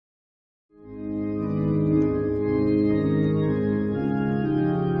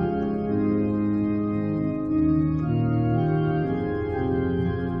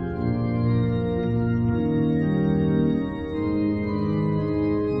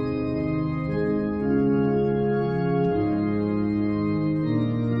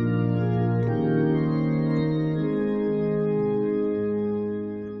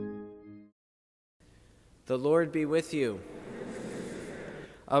The Lord be with you.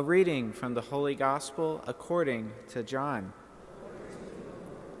 A reading from the Holy Gospel according to John.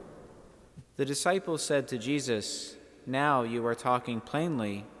 The disciples said to Jesus, "Now you are talking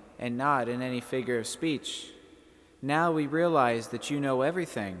plainly and not in any figure of speech. Now we realize that you know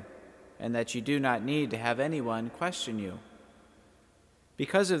everything and that you do not need to have anyone question you.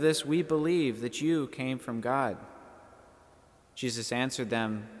 Because of this, we believe that you came from God." Jesus answered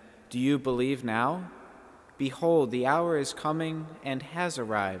them, "Do you believe now? Behold, the hour is coming and has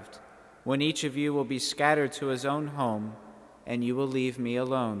arrived, when each of you will be scattered to his own home, and you will leave me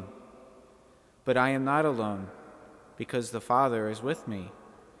alone. But I am not alone, because the Father is with me.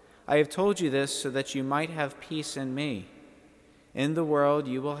 I have told you this so that you might have peace in me. In the world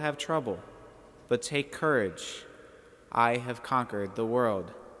you will have trouble, but take courage. I have conquered the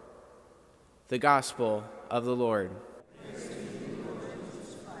world." The Gospel of the Lord.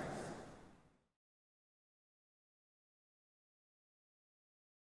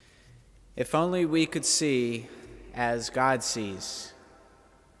 If only we could see as God sees.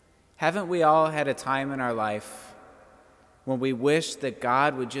 Haven't we all had a time in our life when we wish that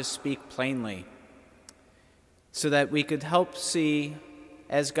God would just speak plainly so that we could help see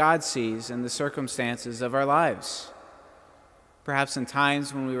as God sees in the circumstances of our lives? Perhaps in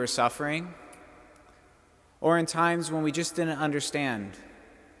times when we were suffering, or in times when we just didn't understand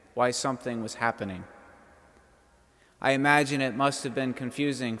why something was happening. I imagine it must have been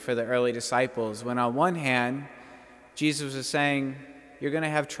confusing for the early disciples when on one hand, Jesus was saying, "You're going to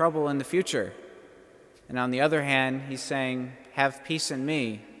have trouble in the future." And on the other hand, he's saying, "Have peace in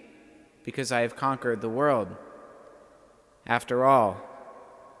me, because I have conquered the world." After all,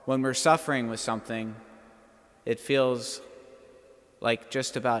 when we're suffering with something, it feels like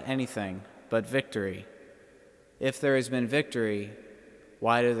just about anything but victory. If there has been victory,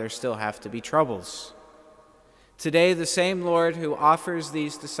 why do there still have to be troubles? Today, the same Lord who offers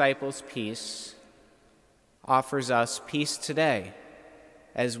these disciples peace offers us peace today,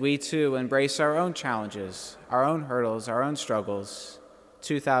 as we too embrace our own challenges, our own hurdles, our own struggles,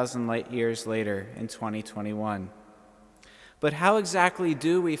 2,000 years later in 2021. But how exactly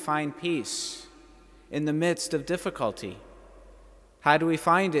do we find peace in the midst of difficulty? How do we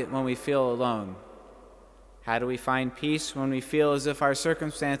find it when we feel alone? How do we find peace when we feel as if our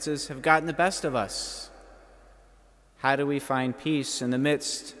circumstances have gotten the best of us? How do we find peace in the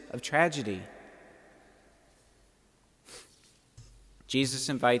midst of tragedy? Jesus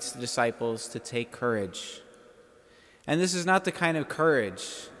invites the disciples to take courage. And this is not the kind of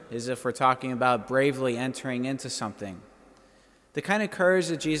courage as if we're talking about bravely entering into something. The kind of courage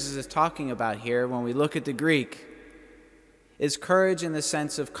that Jesus is talking about here, when we look at the Greek, is courage in the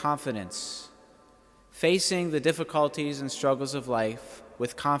sense of confidence, facing the difficulties and struggles of life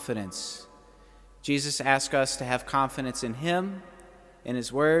with confidence. Jesus asks us to have confidence in him, in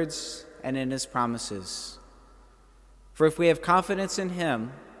his words, and in his promises. For if we have confidence in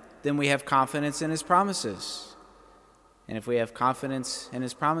him, then we have confidence in his promises. And if we have confidence in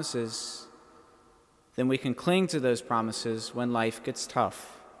his promises, then we can cling to those promises when life gets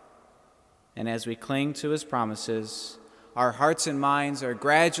tough. And as we cling to his promises, our hearts and minds are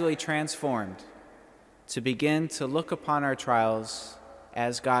gradually transformed to begin to look upon our trials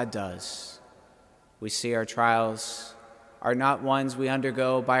as God does. We see our trials are not ones we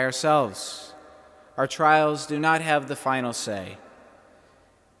undergo by ourselves. Our trials do not have the final say.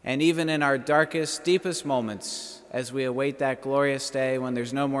 And even in our darkest, deepest moments, as we await that glorious day when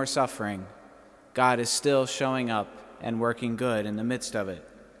there's no more suffering, God is still showing up and working good in the midst of it.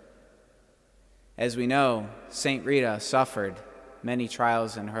 As we know, Saint Rita suffered many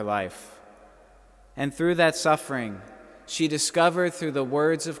trials in her life. And through that suffering, she discovered through the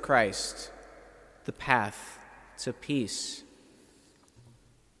words of Christ the path to peace.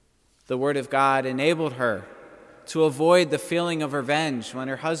 The Word of God enabled her to avoid the feeling of revenge when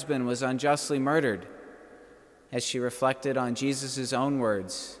her husband was unjustly murdered, as she reflected on Jesus' own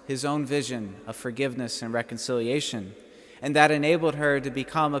words, his own vision of forgiveness and reconciliation, and that enabled her to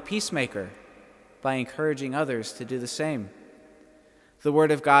become a peacemaker by encouraging others to do the same. The Word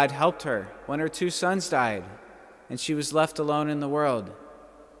of God helped her when her 2 sons died and she was left alone in the world,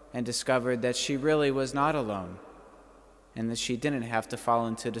 and discovered that she really was not alone and that she didn't have to fall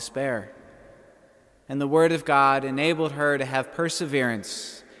into despair. And the Word of God enabled her to have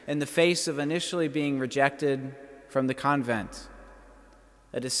perseverance in the face of initially being rejected from the convent,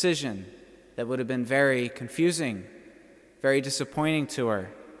 a decision that would have been very confusing, very disappointing to her,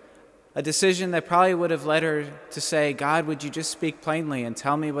 a decision that probably would have led her to say, "God, would you just speak plainly and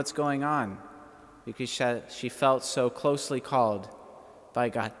tell me what's going on?" Because she felt so closely called by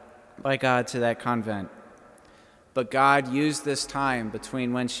God to that convent. But God used this time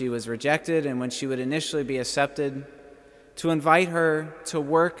between when she was rejected and when she would initially be accepted to invite her to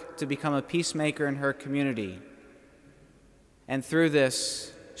work to become a peacemaker in her community. And through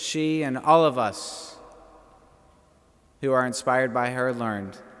this, she and all of us who are inspired by her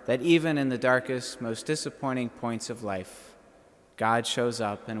learned that even in the darkest, most disappointing points of life, God shows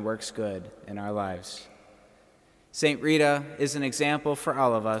up and works good in our lives. Saint Rita is an example for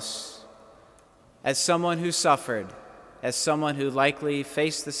all of us. As someone who suffered, as someone who likely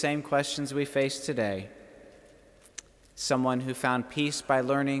faced the same questions we face today, someone who found peace by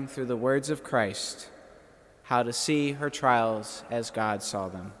learning through the words of Christ how to see her trials as God saw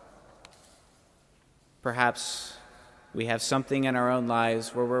them. Perhaps we have something in our own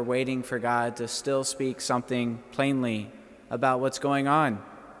lives where we're waiting for God to still speak something plainly about what's going on.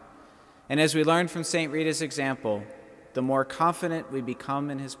 And as we learn from Saint Rita's example, the more confident we become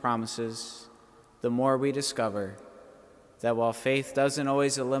in his promises, the more we discover that while faith doesn't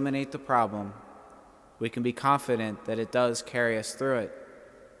always eliminate the problem, we can be confident that it does carry us through it.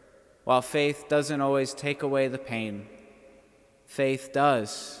 While faith doesn't always take away the pain, faith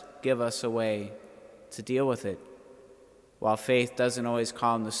does give us a way to deal with it. While faith doesn't always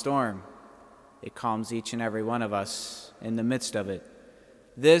calm the storm, it calms each and every one of us in the midst of it.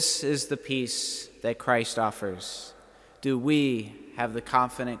 This is the peace that Christ offers. Do we have the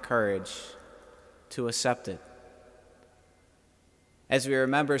confident courage to accept it? As we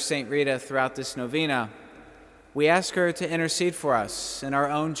remember Saint Rita throughout this novena, we ask her to intercede for us in our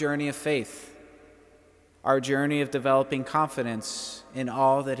own journey of faith, our journey of developing confidence in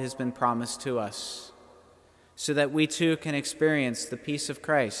all that has been promised to us, so that we too can experience the peace of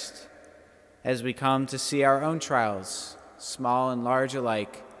Christ as we come to see our own trials, small and large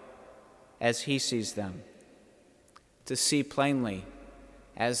alike, as he sees them, to see plainly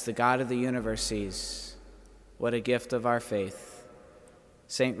as the God of the universe sees. What a gift of our faith.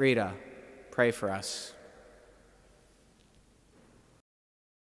 Saint Rita, pray for us.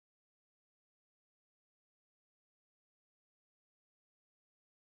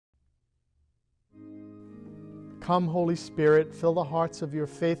 Come, Holy Spirit, fill the hearts of your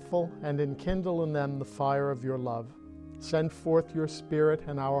faithful and enkindle in them the fire of your love. Send forth your Spirit,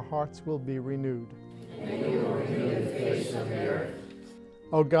 and our hearts will be renewed. And you will renew the face of the earth.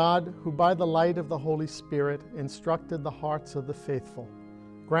 O God, who by the light of the Holy Spirit instructed the hearts of the faithful,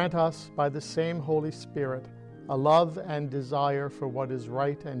 grant us, by the same Holy Spirit, a love and desire for what is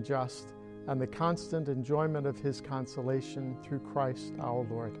right and just, and the constant enjoyment of his consolation through Christ our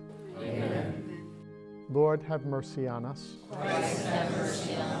Lord. Amen. Lord, have mercy on us. Christ, have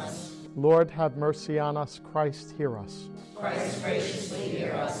mercy on us. Lord, have mercy on us. Christ, hear us. Christ, graciously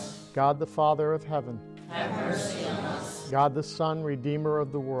hear us. God the Father of heaven, have mercy on us. God the Son, Redeemer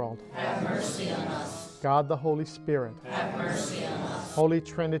of the world, have mercy on us. God the Holy Spirit, have mercy on us. Holy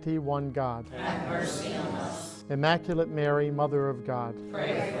Trinity, one God, have mercy on us. Immaculate Mary, Mother of God,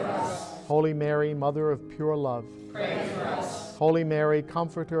 pray for us. Holy Mary, Mother of pure love, pray for us. Holy Mary,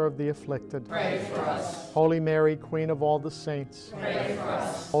 Comforter of the afflicted, pray for us. Holy Mary, Queen of all the saints, pray for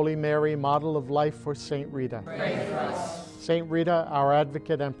us. Holy Mary, Model of life for Saint Rita, pray for us. Saint Rita, our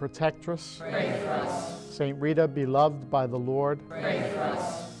advocate and protectress, pray for us. Saint Rita, beloved by the Lord, pray for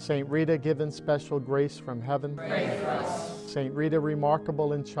us. Saint Rita, given special grace from heaven, pray for us. Saint Rita,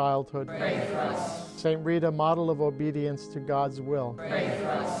 remarkable in childhood, pray for us. Saint Rita, model of obedience to God's will, pray for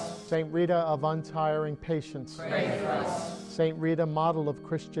us. Saint Rita of untiring patience, pray for us. Saint Rita, model of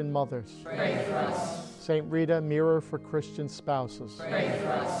Christian mothers, pray for us. Saint Rita, mirror for Christian spouses, pray for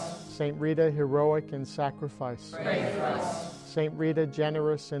us. Saint Rita, heroic in sacrifice, pray for us. Saint Rita,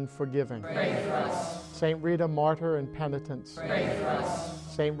 generous in forgiving, pray for us. Saint Rita, martyr in penitence, pray for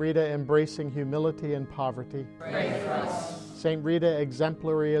us. Saint Rita, embracing humility and poverty, pray for us. Saint Rita,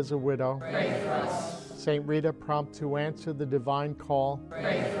 exemplary as a widow, pray for us. Saint Rita, prompt to answer the divine call,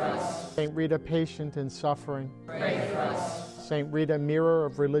 pray for us. Saint Rita, patient in suffering, pray for us. Saint Rita, mirror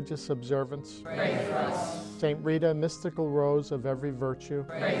of religious observance, pray for us. Saint Rita, mystical rose of every virtue,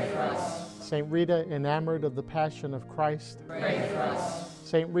 pray for us. Saint Rita, enamored of the passion of Christ, pray for us.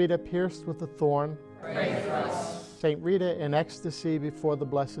 Saint Rita, pierced with a thorn, pray for us. Saint Rita, in ecstasy before the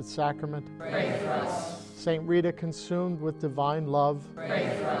Blessed Sacrament, pray for us. Saint Rita, consumed with divine love,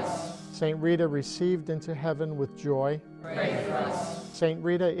 pray for us. Saint Rita, received into heaven with joy, pray for us. Saint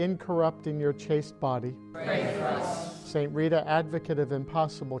Rita, incorrupt in your chaste body, pray for us. Saint Rita, advocate of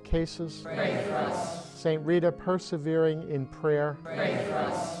impossible cases, pray for us. Saint Rita, persevering in prayer, pray for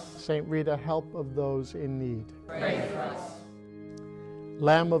us. Saint Rita, help of those in need. Pray for us.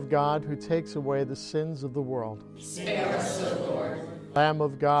 Lamb of God, who takes away the sins of the world. Spare us, O Lord. Lamb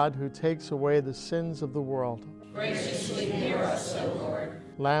of God, who takes away the sins of the world. Graciously hear us, O Lord.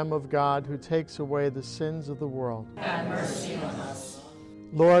 Lamb of God, who takes away the sins of the world, Have mercy on us.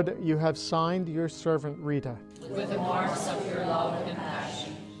 Lord, you have signed your servant Rita. With the marks of your love and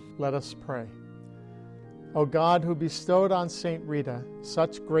compassion. Let us pray. O God, who bestowed on Saint Rita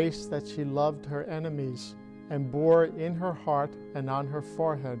such grace that she loved her enemies and bore in her heart and on her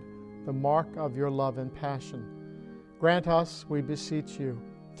forehead the mark of your love and passion, grant us, we beseech you,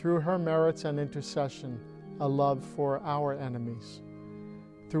 through her merits and intercession, a love for our enemies.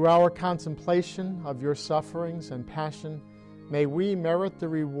 Through our contemplation of your sufferings and passion, may we merit the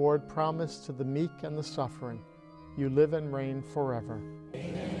reward promised to the meek and the suffering. You live and reign forever.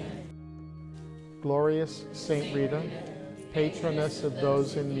 Amen. Glorious Saint Rita, patroness of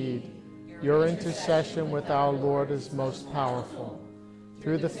those in need, your intercession with our Lord is most powerful.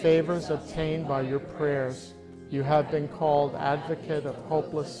 Through the favors obtained by your prayers, you have been called advocate of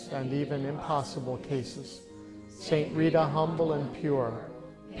hopeless and even impossible cases. Saint Rita, humble and pure,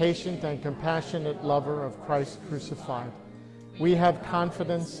 patient and compassionate lover of Christ crucified, we have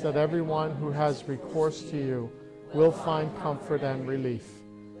confidence that everyone who has recourse to you will find comfort and relief.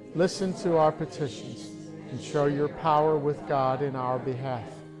 Listen to our petitions and show your power with God in our behalf.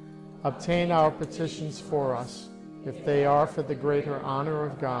 Obtain our petitions for us, if they are for the greater honor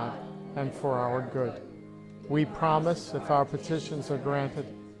of God and for our good. We promise, if our petitions are granted,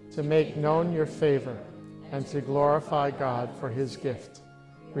 to make known your favor and to glorify God for his gift.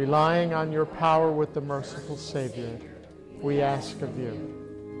 Relying on your power with the merciful Savior, we ask of you.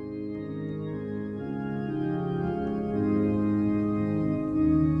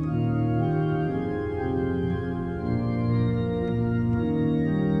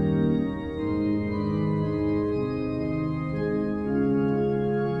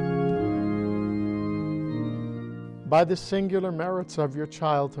 By the singular merits of your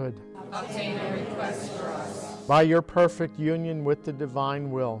childhood, Obtain a request for us. by your perfect union with the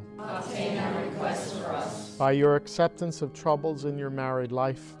divine will, Obtain a request for us. by your acceptance of troubles in your married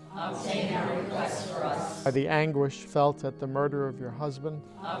life, Obtain a request for us. by the anguish felt at the murder of your husband,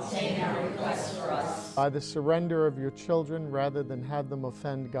 Obtain a request for us. by the surrender of your children rather than have them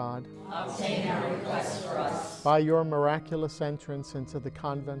offend God, Obtain a request for us. by your miraculous entrance into the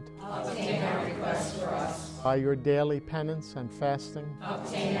convent, Obtain a request for us. by your daily penance and fasting,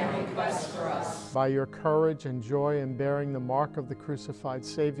 Obtain a request for us. by your courage and joy in bearing the mark of the crucified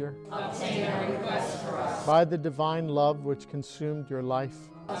Savior, Obtain a request for us. by the divine love which consumed your life,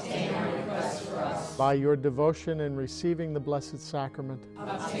 Obtain a request for us. by your devotion in receiving the Blessed Sacrament,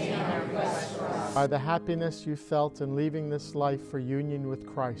 Obtain a request for us. by the happiness you felt in leaving this life for union with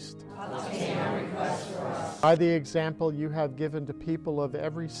Christ, Obtain a request for us. by the example you have given to people of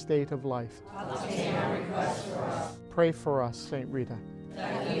every state of life. Obtain a request for us. Pray for us, Saint Rita.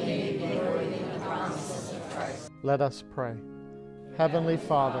 That we may be worthy of the promises of Christ. Let us pray. Heavenly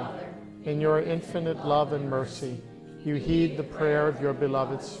Father, in your infinite love and mercy, you heed the prayer of your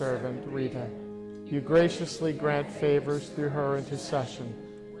beloved servant, Rita. You graciously grant favors through her intercession,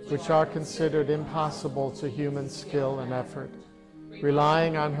 which are considered impossible to human skill and effort.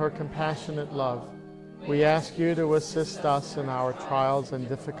 Relying on her compassionate love, we ask you to assist us in our trials and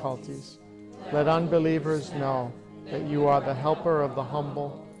difficulties. Let unbelievers know that you are the helper of the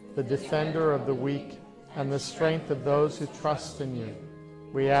humble, the defender of the weak, and the strength of those who trust in you.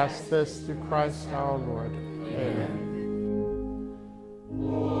 We ask this through Christ our Lord. Amen.